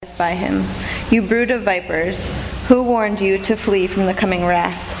by him. You brood of vipers, who warned you to flee from the coming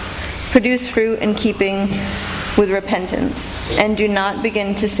wrath? Produce fruit in keeping with repentance, and do not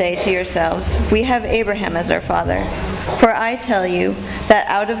begin to say to yourselves, we have Abraham as our father. For I tell you that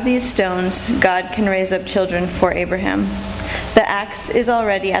out of these stones God can raise up children for Abraham. The axe is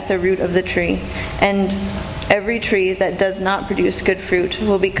already at the root of the tree, and every tree that does not produce good fruit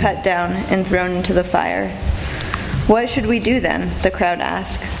will be cut down and thrown into the fire. What should we do then? The crowd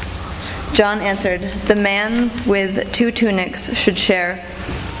asked. John answered, the man with 2 tunics should share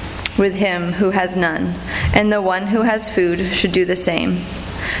with him who has none, and the one who has food should do the same.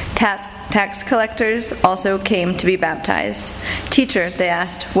 Tax collectors also came to be baptized. Teacher, they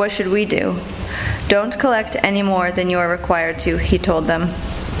asked, what should we do? Don't collect any more than you are required to, he told them.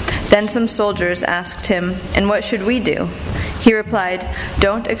 Then some soldiers asked him, and what should we do? He replied,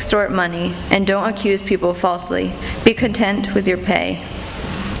 don't extort money, and don't accuse people falsely. Be content with your pay.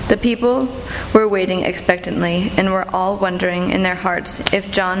 The people were waiting expectantly and were all wondering in their hearts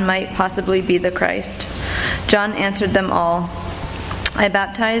if John might possibly be the Christ. John answered them all, I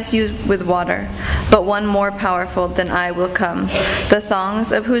baptize you with water, but one more powerful than I will come, the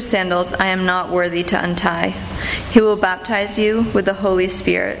thongs of whose sandals I am not worthy to untie. He will baptize you with the Holy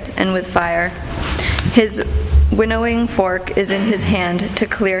Spirit and with fire. His winnowing fork is in his hand to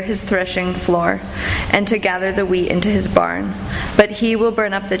clear his threshing floor and to gather the wheat into his barn. But he will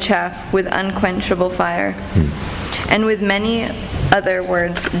burn up the chaff with unquenchable fire. And with many other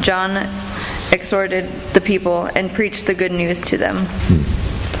words, John exhorted the people and preached the good news to them.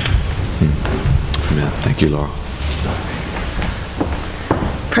 Amen. Thank you, Laura.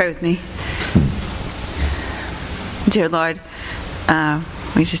 Pray with me. Dear Lord,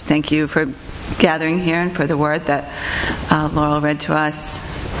 we just thank you for gathering here and for the word that Laurel read to us.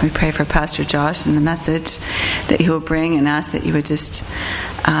 We pray for Pastor Josh and the message that he will bring, and ask that you would just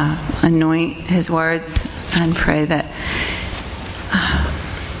anoint his words, and pray that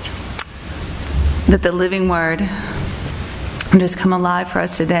the living word would just come alive for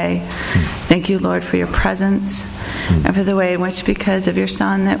us today. Thank you, Lord, for your presence and for the way in which, because of your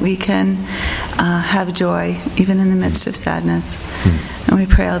Son, that we can have joy even in the midst of sadness. And we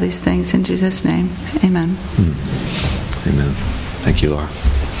pray all these things in Jesus' name. Amen. Amen. Thank you, Laura.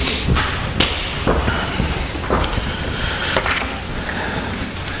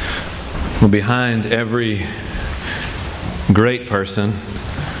 Well, behind every great person,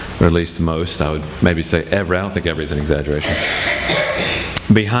 or at least most, I would maybe say every, I don't think every is an exaggeration.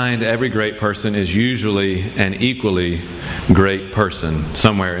 Behind every great person is usually an equally great person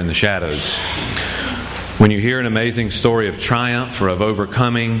somewhere in the shadows. When you hear an amazing story of triumph or of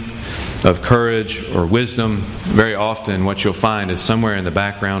overcoming, of courage or wisdom, very often what you'll find is somewhere in the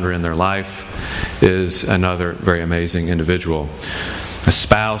background or in their life is another very amazing individual. A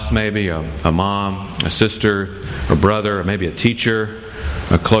spouse maybe, a mom, a sister, a brother, or maybe a teacher,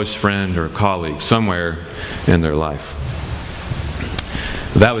 a close friend or a colleague, somewhere in their life.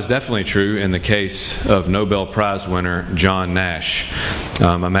 That was definitely true in the case of Nobel Prize winner John Nash,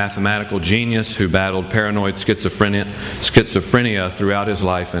 a mathematical genius who battled paranoid schizophrenia throughout his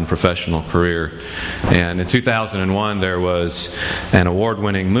life and professional career. And in 2001, there was an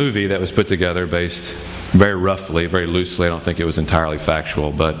award-winning movie that was put together based very roughly, very loosely. I don't think it was entirely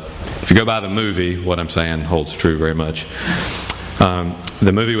factual, but if you go by the movie, what I'm saying holds true very much.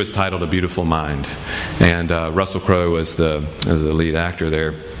 The movie was titled A Beautiful Mind, and Russell Crowe was the lead actor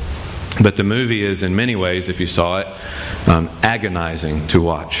there. But the movie is, in many ways, if you saw it, agonizing to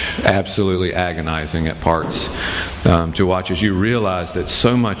watch, absolutely agonizing at parts to watch, as you realize that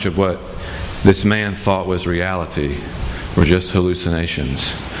so much of what this man thought was reality were just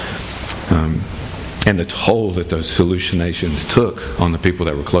hallucinations. And the toll that those hallucinations took on the people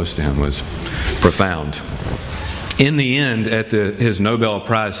that were close to him was profound. In the end, at his Nobel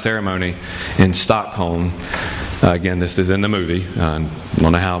Prize ceremony in Stockholm, again, this is in the movie. I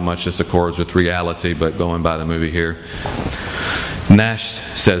don't know how much this accords with reality, but going by the movie here, Nash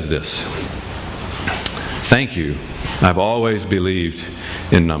says this: "Thank you. I've always believed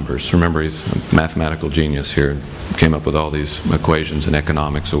in numbers." Remember, he's a mathematical genius here. Came up with all these equations in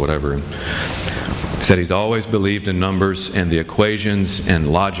economics or whatever. And he said he's always believed in numbers and the equations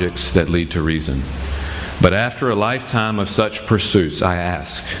and logics that lead to reason. But after a lifetime of such pursuits, I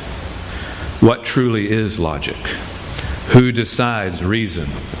ask, what truly is logic? Who decides reason?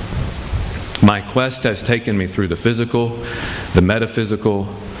 My quest has taken me through the physical, the metaphysical,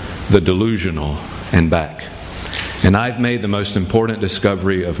 the delusional, and back. And I've made the most important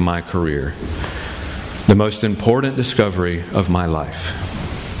discovery of my career, the most important discovery of my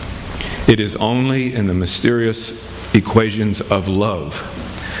life. It is only in the mysterious equations of love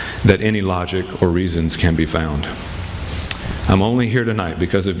that any logic or reasons can be found. I'm only here tonight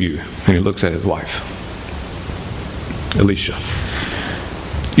because of you. And he looks at his wife, Alicia.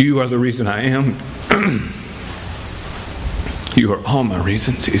 You are the reason I am. You are all my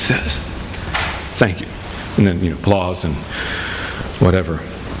reasons, he says. Thank you. And then, applause and whatever.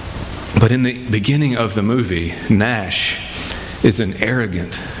 But in the beginning of the movie, Nash is an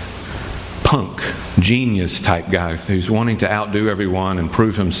arrogant, punk, genius type guy who's wanting to outdo everyone and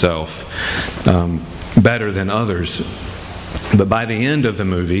prove himself better than others. But by the end of the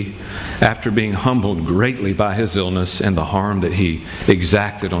movie, after being humbled greatly by his illness and the harm that he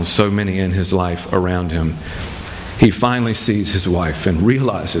exacted on so many in his life around him, he finally sees his wife and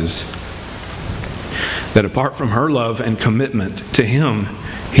realizes that apart from her love and commitment to him,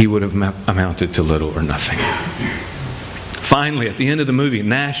 he would have amounted to little or nothing. Finally, at the end of the movie,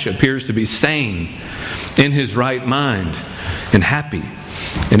 Nash appears to be sane, in his right mind, and happy.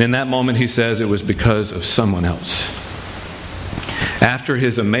 And in that moment, he says it was because of someone else. After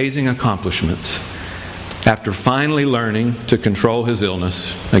his amazing accomplishments, after finally learning to control his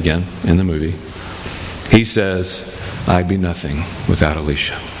illness, again, in the movie, he says, I'd be nothing without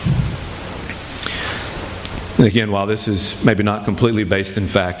Alicia. And again, while this is maybe not completely based in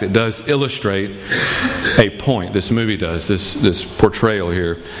fact, it does illustrate a point, this movie does, this portrayal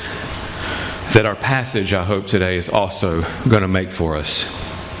here, that our passage, I hope today, is also going to make for us.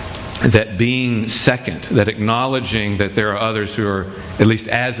 That being second, that acknowledging that there are others who are at least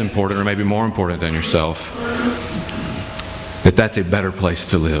as important or maybe more important than yourself, that's a better place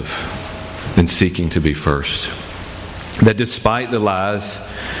to live than seeking to be first. That despite the lies,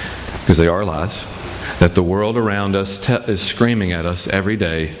 because they are lies, that the world around us is screaming at us every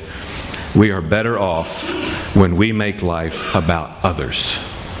day, we are better off when we make life about others.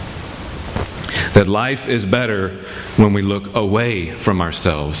 That life is better when we look away from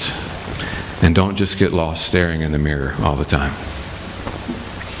ourselves and don't just get lost staring in the mirror all the time.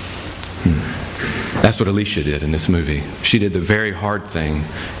 That's what Alicia did in this movie. She did the very hard thing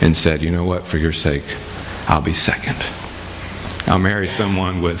and said, you know what, for your sake, I'll be second. I'll marry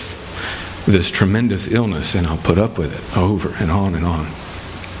someone with this tremendous illness and I'll put up with it over and on and on.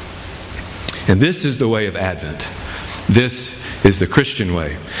 And this is the way of Advent. This is the Christian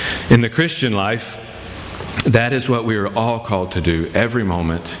way. In the Christian life, that is what we are all called to do every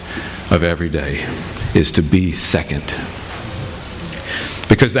moment of every day, is to be second.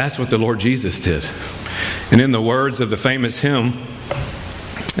 Because that's what the Lord Jesus did. And in the words of the famous hymn,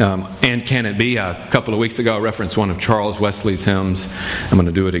 And Can It Be? A couple of weeks ago I referenced one of Charles Wesley's hymns. I'm going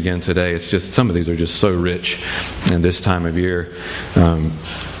to do it again today. It's just, some of these are just so rich in this time of year.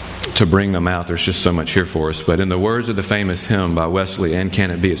 To bring them out, there's just so much here for us. But in the words of the famous hymn by Wesley, And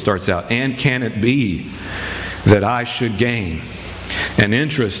Can It Be? It starts out, And can it be that I should gain an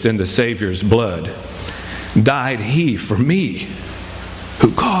interest in the Savior's blood? Died He for me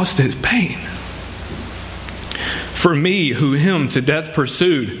who caused His pain. For me who Him to death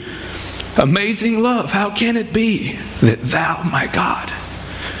pursued. Amazing love, how can it be that Thou, my God,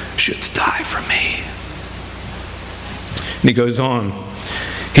 shouldst die for me? And he goes on,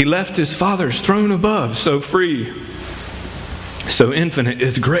 He left His Father's throne above, so free, so infinite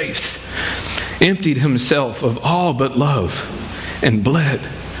is grace, emptied Himself of all but love, and bled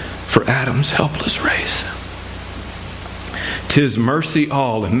for Adam's helpless race. 'Tis mercy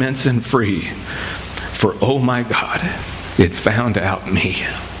all immense and free, for oh my God, it found out me.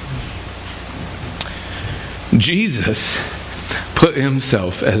 Jesus put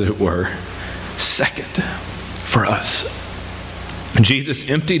Himself, as it were, second for us. Jesus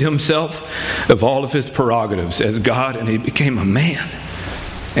emptied Himself of all of His prerogatives as God, and He became a man,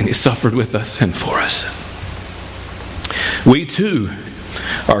 and He suffered with us and for us. We too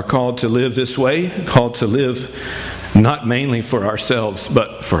are called to live this way, called to live not mainly for ourselves,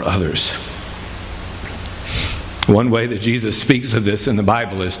 but for others. One way that Jesus speaks of this in the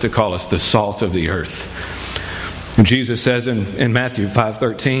Bible is to call us the salt of the earth. And Jesus says in Matthew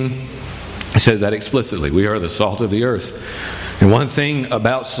 5:13, He says that explicitly. We are the salt of the earth. And one thing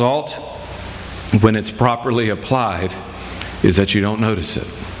about salt, when it's properly applied, is that you don't notice it.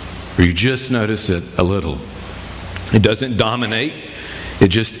 Or you just notice it a little. It doesn't dominate. It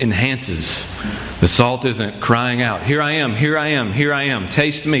just enhances. The salt isn't crying out, here I am, here I am, here I am.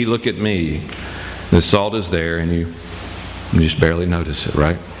 Taste me, look at me. The salt is there and you just barely notice it,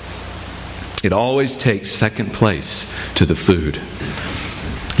 right? It always takes second place to the food.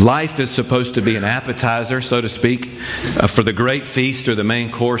 Life is supposed to be an appetizer, so to speak, for the great feast or the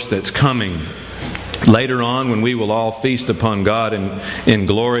main course that's coming. Later on, when we will all feast upon God in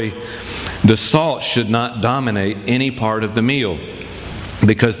glory, the salt should not dominate any part of the meal.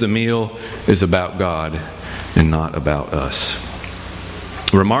 because the meal is about God and not about us.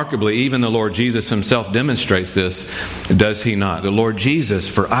 Remarkably, even the Lord Jesus himself demonstrates this, does he not? The Lord Jesus,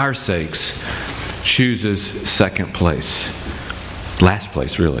 for our sakes, chooses second place. Last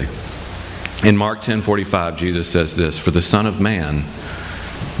place, really. In Mark 10:45, Jesus says this, "For the Son of Man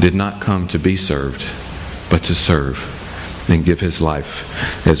did not come to be served, but to serve and give his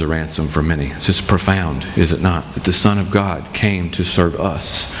life as a ransom for many." It's just profound, is it not? That the Son of God came to serve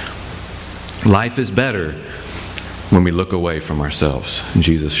us. Life is better when we look away from ourselves. And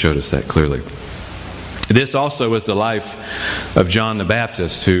Jesus showed us that clearly. This also was the life of John the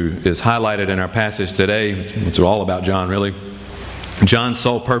Baptist, who is highlighted in our passage today. It's all about John, really. John's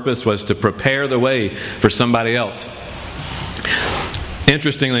sole purpose was to prepare the way for somebody else.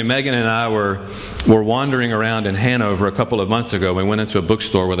 Interestingly, Megan and I were wandering around in Hanover a couple of months ago. We went into a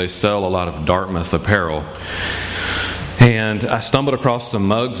bookstore where they sell a lot of Dartmouth apparel. And I stumbled across some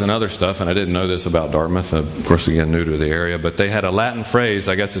mugs and other stuff, and I didn't know this about Dartmouth. Of course, again, new to the area. But they had a Latin phrase,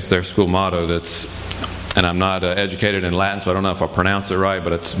 I guess it's their school motto, and I'm not educated in Latin, so I don't know if I pronounce it right,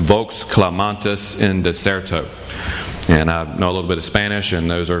 but it's Vox clamantis in deserto. And I know a little bit of Spanish, and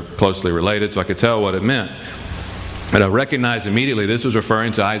those are closely related, so I could tell what it meant. And I recognized immediately this was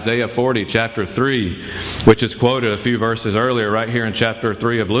referring to Isaiah 40, chapter 3, which is quoted a few verses earlier right here in chapter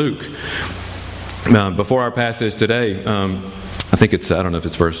 3 of Luke. Before our passage today, I think it's, I don't know if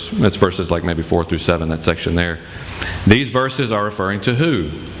it's verses like maybe 4 through 7, that section there. These verses are referring to who?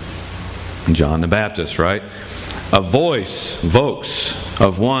 John the Baptist, right? A voice, vox,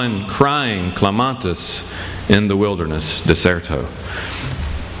 of one crying, clamantis, in the wilderness, deserto.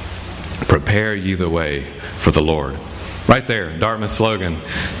 Prepare ye the way for the Lord. Right there, Dartmouth slogan.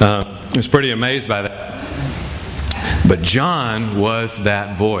 I was pretty amazed by that. But John was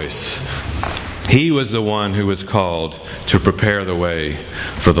that voice. He was the one who was called to prepare the way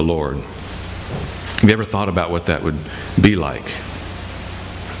for the Lord. Have you ever thought about what that would be like?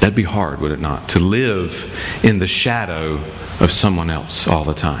 That'd be hard, would it not? To live in the shadow of someone else all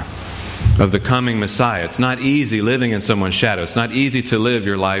the time. Of the coming Messiah. It's not easy living in someone's shadow. It's not easy to live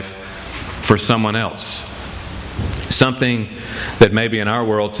your life for someone else. Something that maybe in our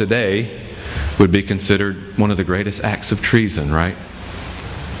world today would be considered one of the greatest acts of treason, right?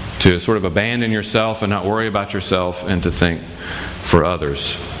 To sort of abandon yourself and not worry about yourself and to think for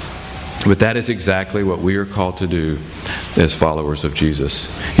others. But that is exactly what we are called to do as followers of Jesus.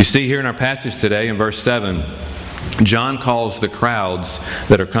 You see here in our passage today in verse 7, John calls the crowds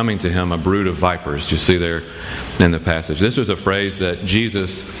that are coming to him a brood of vipers. You see there in the passage. This was a phrase that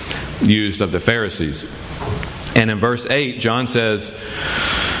Jesus used of the Pharisees. And in verse 8, John says,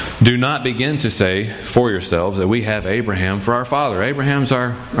 "Do not begin to say for yourselves that we have Abraham for our father." Abraham's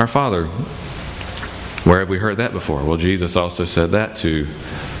our father. Where have we heard that before? Well, Jesus also said that to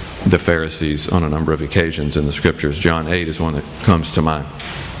the Pharisees on a number of occasions in the Scriptures. John 8 is one that comes to mind.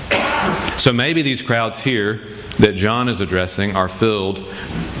 So maybe these crowds here that John is addressing are filled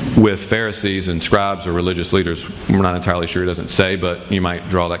with Pharisees and scribes or religious leaders. We're not entirely sure, it doesn't say, but you might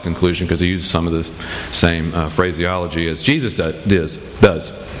draw that conclusion because he uses some of the same phraseology as Jesus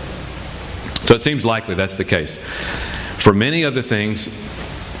does. So it seems likely that's the case. For many of the things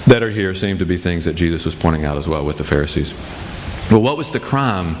that are here seem to be things that Jesus was pointing out as well with the Pharisees. Well, what was the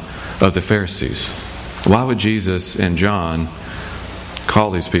crime of the Pharisees? Why would Jesus and John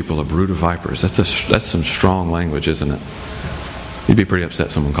call these people a brood of vipers? That's some strong language, isn't it? You'd be pretty upset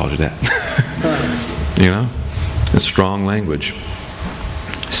if someone called you that. You know? It's strong language.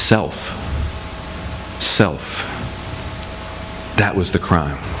 Self. That was the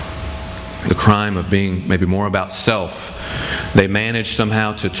crime. The crime of being maybe more about self. They managed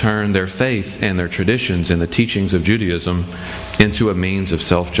somehow to turn their faith and their traditions and the teachings of Judaism into a means of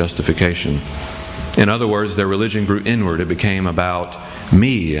self-justification. In other words, their religion grew inward. It became about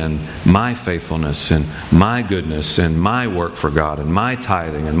me and my faithfulness and my goodness and my work for God and my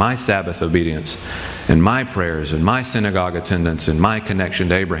tithing and my Sabbath obedience and my prayers and my synagogue attendance and my connection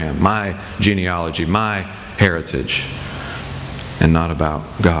to Abraham, my genealogy, my heritage, and not about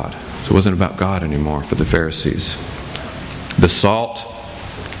God. So it wasn't about God anymore for the Pharisees. The salt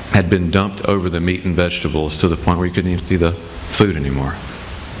had been dumped over the meat and vegetables to the point where you couldn't even see the food anymore,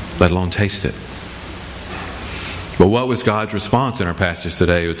 let alone taste it. But what was God's response in our passage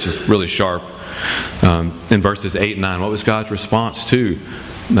today, which is really sharp, in verses 8 and 9? What was God's response to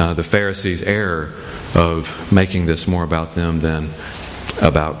the Pharisees' error of making this more about them than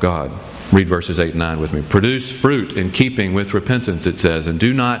about God? Read verses 8 and 9 with me. "Produce fruit in keeping with repentance," it says, "and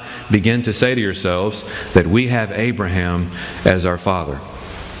do not begin to say to yourselves that we have Abraham as our father.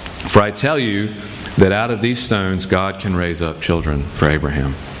 For I tell you that out of these stones God can raise up children for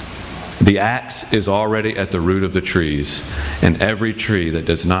Abraham. The axe is already at the root of the trees, and every tree that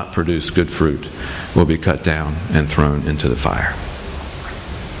does not produce good fruit will be cut down and thrown into the fire.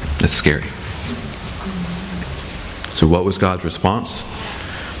 It's scary. So what was God's response?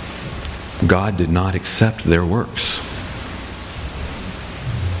 God did not accept their works.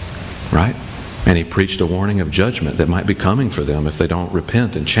 Right? And he preached a warning of judgment that might be coming for them if they don't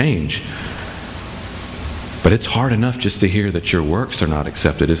repent and change. But it's hard enough just to hear that your works are not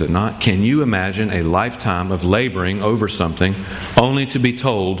accepted, is it not? Can you imagine a lifetime of laboring over something only to be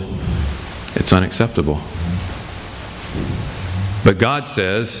told it's unacceptable? But God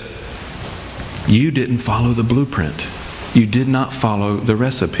says, you didn't follow the blueprint. You did not follow the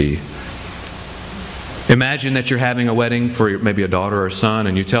recipe. Imagine that you're having a wedding for maybe a daughter or a son,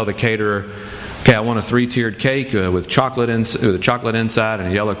 and you tell the caterer, okay, I want a 3-tiered cake with chocolate inside and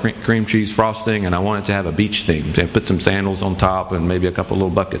a yellow cream cheese frosting, and I want it to have a beach theme. So put some sandals on top and maybe a couple little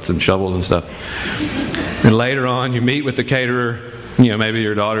buckets and shovels and stuff. And later on, you meet with the caterer. Maybe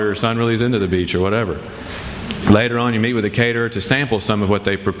your daughter or son really is into the beach or whatever. Later on, you meet with the caterer to sample some of what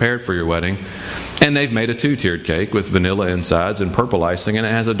they've prepared for your wedding, and they've made a 2-tiered cake with vanilla insides and purple icing, and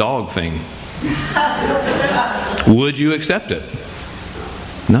it has a dog theme. Would you accept it?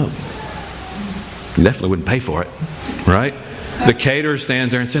 No. You definitely wouldn't pay for it, right? The caterer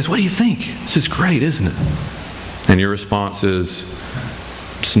stands there and says, what do you think? This is great, isn't it? And your response is,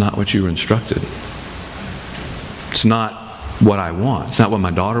 it's not what you were instructed. It's not what I want. It's not what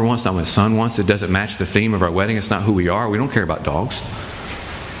my daughter wants, not what my son wants. It doesn't match the theme of our wedding. It's not who we are. We don't care about dogs.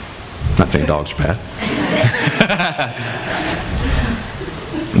 I'm not saying dogs are bad.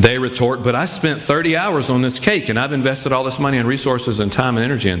 They retort, but I spent 30 hours on this cake and I've invested all this money and resources and time and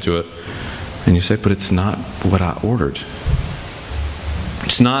energy into it. And you say, but it's not what I ordered.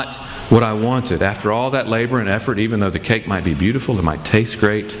 It's not what I wanted. After all that labor and effort, even though the cake might be beautiful, it might taste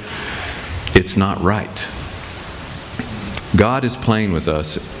great, it's not right. God is playing with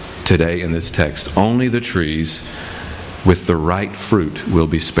us today in this text. Only the trees with the right fruit will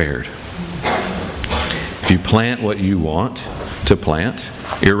be spared. If you plant what you want to plant,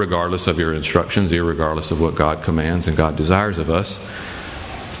 irregardless of your instructions, irregardless of what God commands and God desires of us,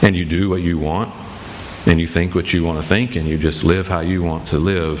 and you do what you want, and you think what you want to think, and you just live how you want to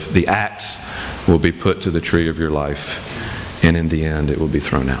live, the axe will be put to the tree of your life, and in the end it will be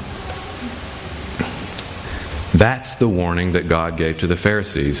thrown out. That's the warning that God gave to the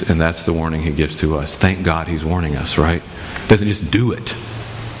Pharisees, and that's the warning He gives to us. Thank God He's warning us, right? He doesn't just do it.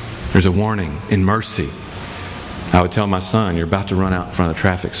 There's a warning in mercy. I would tell my son, you're about to run out in front of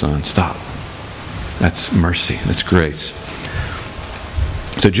traffic, son. Stop. That's mercy. That's grace.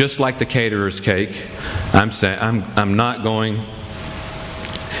 So just like the caterer's cake, I'm saying I'm not going.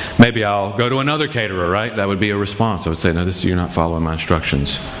 Maybe I'll go to another caterer, right? That would be a response. I would say, no, you're not following my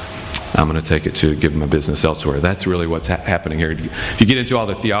instructions. I'm going to take it to give them a business elsewhere. That's really what's happening here. If you get into all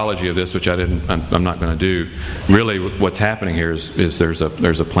the theology of this, which I'm not going to do, really what's happening here is there's a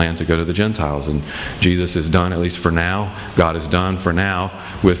plan to go to the Gentiles, and Jesus is done, at least for now. God is done for now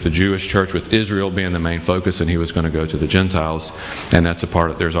with the Jewish church, with Israel being the main focus, and He was going to go to the Gentiles, and that's a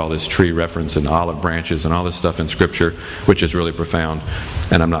part of, there's all this tree reference and olive branches and all this stuff in Scripture, which is really profound,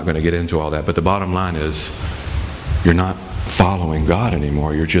 and I'm not going to get into all that. But the bottom line is, you're not following God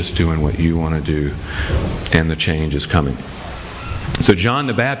anymore. You're just doing what you want to do, and the change is coming. So John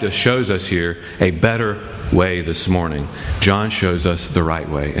the Baptist shows us here a better way this morning. John shows us the right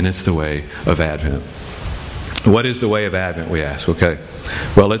way, and it's the way of Advent. What is the way of Advent, we ask? Okay.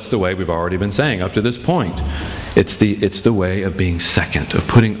 Well, it's the way we've already been saying up to this point. It's the way of being second, of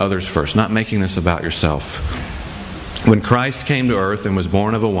putting others first, not making this about yourself. When Christ came to earth and was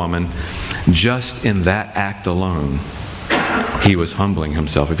born of a woman, just in that act alone, He was humbling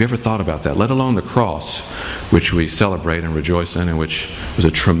Himself. Have you ever thought about that? Let alone the cross, which we celebrate and rejoice in, and which was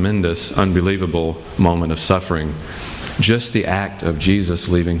a tremendous, unbelievable moment of suffering. Just the act of Jesus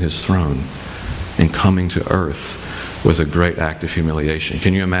leaving His throne and coming to earth was a great act of humiliation.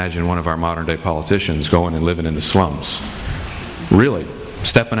 Can you imagine one of our modern day politicians going and living in the slums? Really?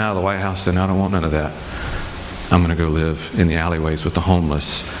 Stepping out of the White House saying, I don't want none of that. I'm going to go live in the alleyways with the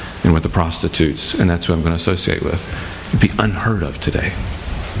homeless and with the prostitutes, and that's who I'm going to associate with. It'd be unheard of today.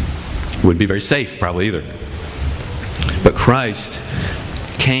 Wouldn't be very safe, probably, either. But Christ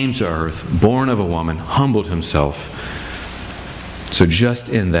came to earth, born of a woman, humbled Himself. So just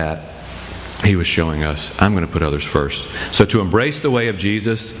in that, He was showing us, I'm going to put others first. So to embrace the way of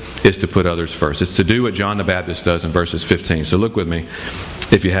Jesus is to put others first. It's to do what John the Baptist does in verses 15. So look with me,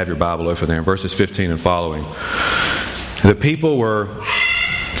 if you have your Bible open there, in verses 15 and following. The people were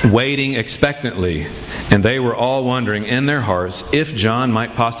waiting expectantly, and they were all wondering in their hearts if John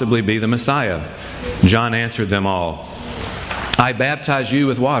might possibly be the Messiah. John answered them all, I baptize you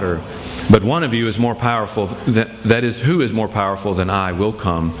with water, but one of you is more powerful, that is, who is more powerful than I, will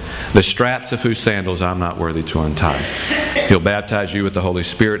come, the straps of whose sandals I'm not worthy to untie. He'll baptize you with the Holy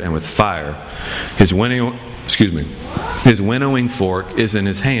Spirit and with fire. His winnowing fork is in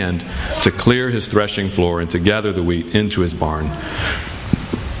his hand to clear his threshing floor and to gather the wheat into his barn.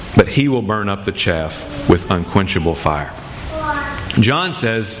 But he will burn up the chaff with unquenchable fire. John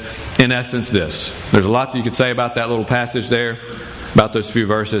says, in essence, this. There's a lot that you could say about that little passage there, about those few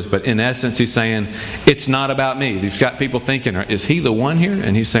verses, but in essence he's saying, it's not about me. You've got people thinking, is he the one here?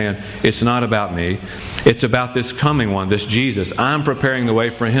 And he's saying, it's not about me. It's about this coming one, this Jesus. I'm preparing the way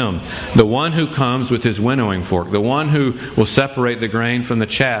for him. The one who comes with his winnowing fork. The one who will separate the grain from the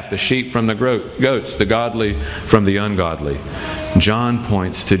chaff, the sheep from the goats, the godly from the ungodly. John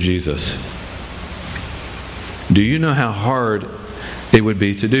points to Jesus. Do you know how hard it would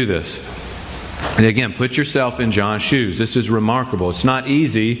be to do this? And again, put yourself in John's shoes. This is remarkable. It's not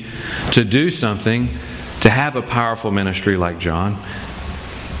easy to do something, to have a powerful ministry like John,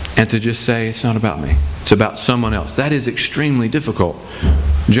 and to just say, it's not about me. It's about someone else. That is extremely difficult.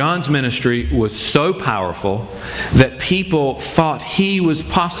 John's ministry was so powerful that people thought he was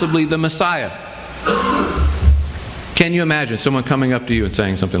possibly the Messiah. Can you imagine someone coming up to you and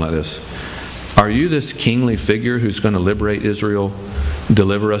saying something like this? Are you this kingly figure who's going to liberate Israel,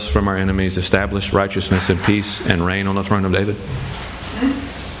 deliver us from our enemies, establish righteousness and peace, and reign on the throne of David?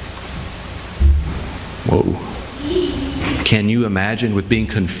 Whoa. Can you imagine with being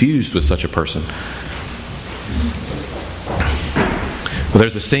confused with such a person? Well,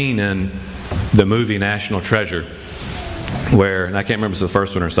 there's a scene in the movie National Treasure where, and I can't remember if it's the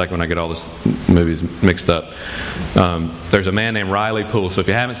first one or second one, I get all these movies mixed up. There's a man named Riley Poole. So if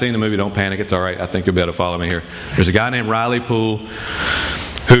you haven't seen the movie, don't panic. It's all right. I think you'll be able to follow me here. There's a guy named Riley Poole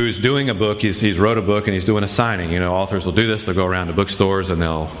who's doing a book. He's wrote a book and he's doing a signing. You know, authors will do this. They'll go around to bookstores and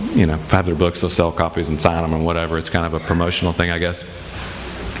they'll, have their books. They'll sell copies and sign them and whatever. It's kind of a promotional thing, I guess.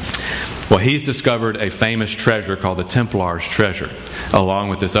 Well, he's discovered a famous treasure called the Templar's Treasure, along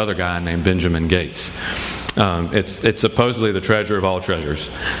with this other guy named Benjamin Gates. It's supposedly the treasure of all treasures.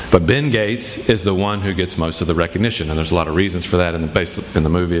 But Ben Gates is the one who gets most of the recognition. And there's a lot of reasons for that in the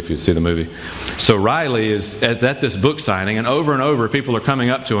movie, if you see the movie. So Riley is at this book signing, and over people are coming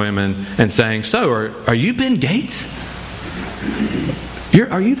up to him and saying, so, are you Ben Gates?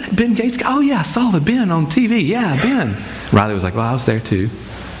 Are you that Ben Gates guy? Oh, yeah, I saw the Ben on TV. Yeah, Ben. Riley was like, well, I was there too.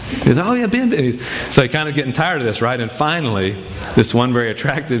 He goes, oh yeah, Ben. So he's kind of getting tired of this, right? And finally, this one very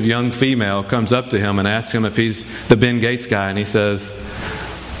attractive young female comes up to him and asks him if he's the Ben Gates guy. And he says,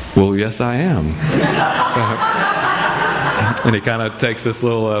 well, yes, I am. And he kind of takes this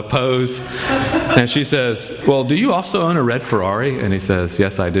little pose. And she says, well, do you also own a red Ferrari? And he says,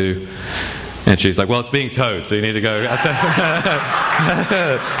 yes, I do. And she's like, well, it's being towed, so you need to go.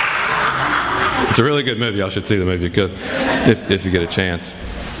 It's a really good movie. Y'all should see the movie if you get a chance.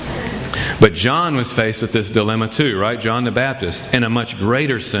 But John was faced with this dilemma too, right? John the Baptist, in a much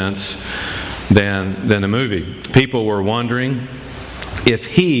greater sense than the movie. People were wondering if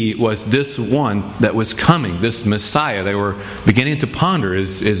he was this one that was coming, this Messiah. They were beginning to ponder,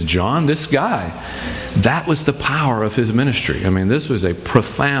 is John this guy? That was the power of his ministry. I mean, this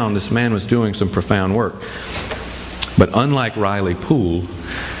man was doing some profound work. But unlike Riley Poole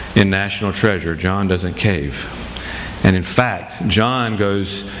in National Treasure, John doesn't cave. And in fact, John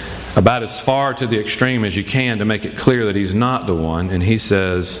goes about as far to the extreme as you can to make it clear that he's not the one, and he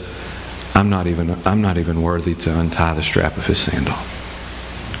says, I'm not even worthy to untie the strap of his sandal.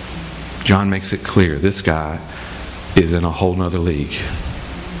 John makes it clear this guy is in a whole nother league.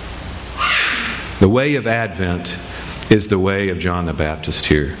 The way of Advent is the way of John the Baptist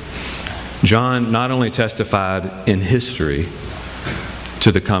here. John not only testified in history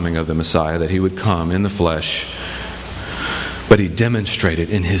to the coming of the Messiah, that he would come in the flesh, but he demonstrated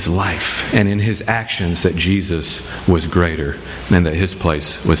in his life and in his actions that Jesus was greater and that his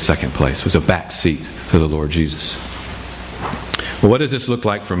place was second place, was a back seat to the Lord Jesus. Well, what does this look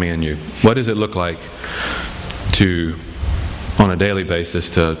like for me and you? What does it look like to, on a daily basis,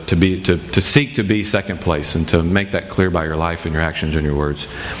 to seek to be second place and to make that clear by your life and your actions and your words?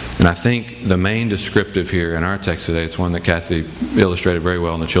 And I think the main descriptive here in our text today, it's one that Kathy illustrated very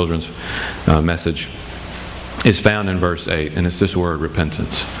well in the children's message, is found in verse 8, and it's this word,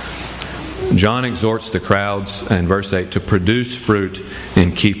 repentance. John exhorts the crowds in verse 8 to produce fruit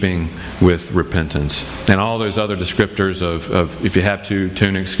in keeping with repentance. And all those other descriptors of if you have 2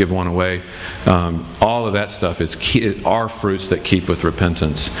 tunics, give one away. All of that stuff are fruits that keep with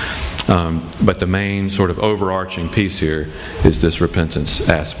repentance. But the main sort of overarching piece here is this repentance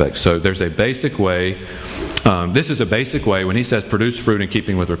aspect. So there's a basic way. This is a basic way when he says produce fruit in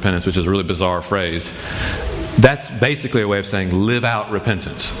keeping with repentance, which is a really bizarre phrase. That's basically a way of saying live out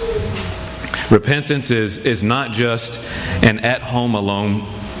repentance. Repentance is not just an at-home alone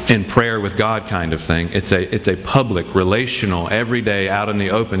in prayer with God kind of thing. It's a public, relational, everyday, out in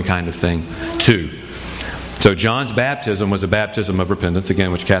the open kind of thing too. So John's baptism was a baptism of repentance,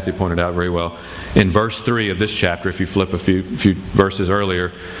 again, which Kathy pointed out very well. In verse 3 of this chapter, if you flip a few verses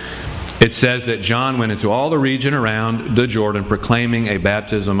earlier, it says that John went into all the region around the Jordan proclaiming a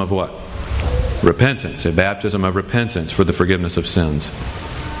baptism of what? Repentance. A baptism of repentance for the forgiveness of sins.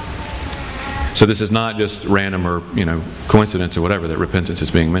 So this is not just random or coincidence or whatever that repentance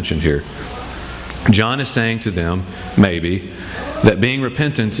is being mentioned here. John is saying to them, maybe, that being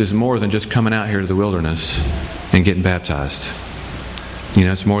repentant is more than just coming out here to the wilderness and getting baptized.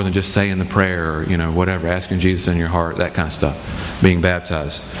 It's more than just saying the prayer or, whatever, asking Jesus in your heart, that kind of stuff, being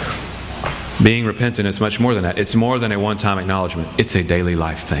baptized. Being repentant is much more than that. It's more than a one-time acknowledgement. It's a daily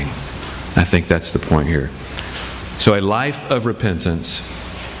life thing. I think that's the point here. So a life of repentance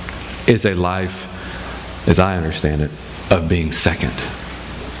is a life, as I understand it, of being second.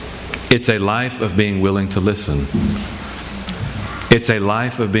 It's a life of being willing to listen. It's a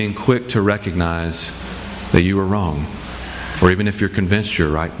life of being quick to recognize that you were wrong. Or even if you're convinced you're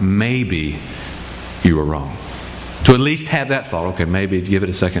right, maybe you were wrong. To at least have that thought. Okay, maybe give it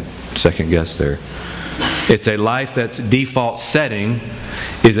a second guess there. It's a life that's default setting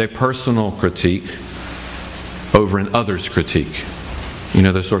is a personal critique over an other's critique.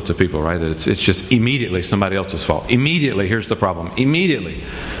 Those sorts of people, right? That it's just immediately somebody else's fault. Immediately, here's the problem. Immediately.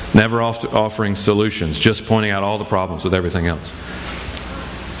 Never offering solutions, just pointing out all the problems with everything else.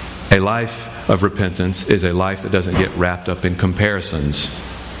 A life of repentance is a life that doesn't get wrapped up in comparisons.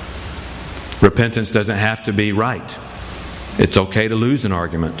 Repentance doesn't have to be right. It's okay to lose an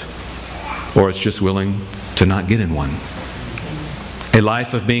argument, or it's just willing to not get in one. A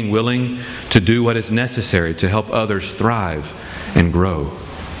life of being willing to do what is necessary to help others thrive and grow.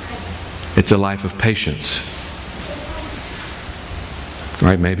 It's a life of patience.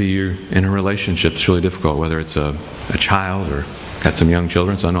 Right? Maybe you're in a relationship that's really difficult, whether it's a child or got some young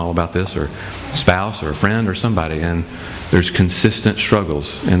children, so I know all about this, or a spouse or a friend or somebody, and there's consistent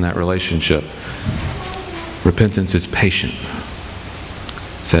struggles in that relationship. Repentance is patient.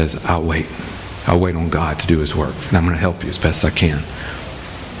 It says, I'll wait. I'll wait on God to do His work, and I'm going to help you as best I can.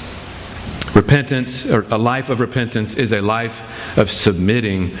 Repentance, or a life of repentance, is a life of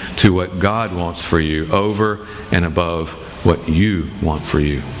submitting to what God wants for you over and above what you want for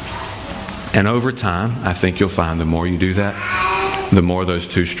you. And over time, I think you'll find the more you do that, the more those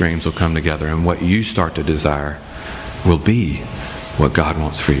two streams will come together, and what you start to desire will be what God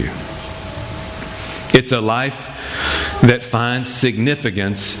wants for you. It's a life that finds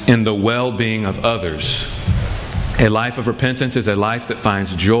significance in the well-being of others. A life of repentance is a life that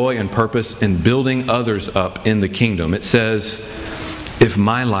finds joy and purpose in building others up in the kingdom. It says, if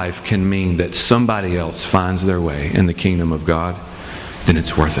my life can mean that somebody else finds their way in the kingdom of God, then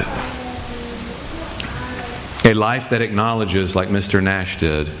it's worth it. A life that acknowledges, like Mr. Nash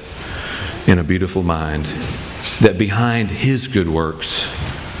did in A Beautiful Mind, that behind his good works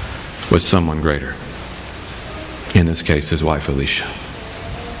was someone greater. In this case, his wife Alicia,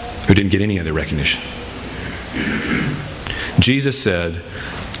 who didn't get any other recognition. Jesus said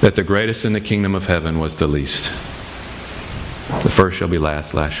that the greatest in the kingdom of heaven was the least. The first shall be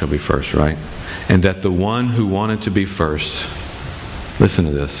last, last shall be first, right? And that the one who wanted to be first, listen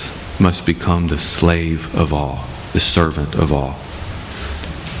to this, must become the slave of all, the servant of all.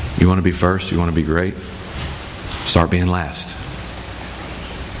 You want to be first? You want to be great? Start being last.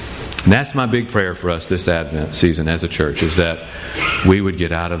 And that's my big prayer for us this Advent season as a church, is that we would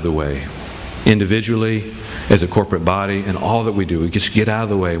get out of the way. Individually, as a corporate body, and all that we do, we just get out of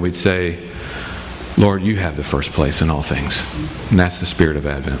the way. We'd say, Lord, you have the first place in all things. And that's the spirit of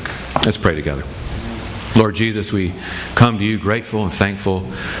Advent. Let's pray together. Lord Jesus, we come to you grateful and thankful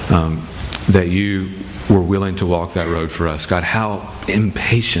that you were willing to walk that road for us. God, how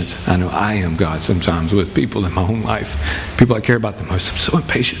impatient I know I am, God, sometimes with people in my own life. People I care about the most. I'm so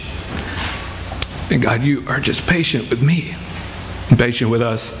impatient. And God, you are just patient with me. Patient with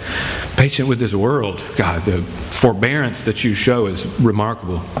us. Patient with this world. God, the forbearance that you show is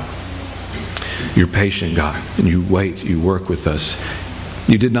remarkable. You're patient, God, and you wait, you work with us.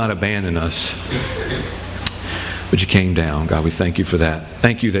 You did not abandon us, but you came down. God, we thank you for that.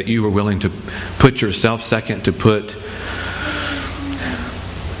 Thank you that you were willing to put yourself second, to put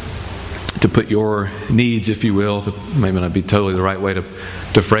your needs, if you will, maybe not be totally the right way to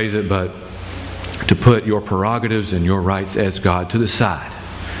phrase it, but to put your prerogatives and your rights as God to the side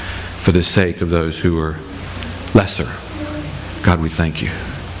for the sake of those who are lesser. God, we thank you.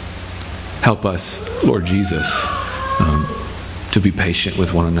 Help us, Lord Jesus, to be patient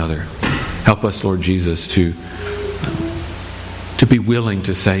with one another. Help us, Lord Jesus, to be willing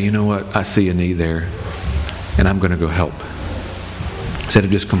to say, you know what, I see a need there, and I'm going to go help. Instead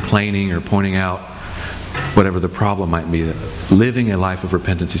of just complaining or pointing out whatever the problem might be, living a life of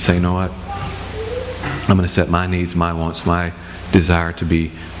repentance, you say, you know what, I'm going to set my needs, my wants, my desire to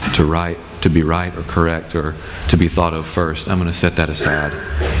be right or correct or to be thought of first. I'm going to set that aside,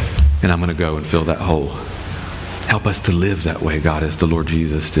 and I'm going to go and fill that hole. Help us to live that way, God, as the Lord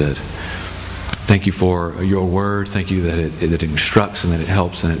Jesus did. Thank you for your word. Thank you that it instructs and that it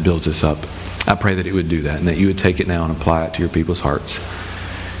helps and it builds us up. I pray that it would do that and that you would take it now and apply it to your people's hearts.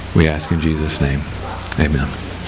 We ask in Jesus' name. Amen.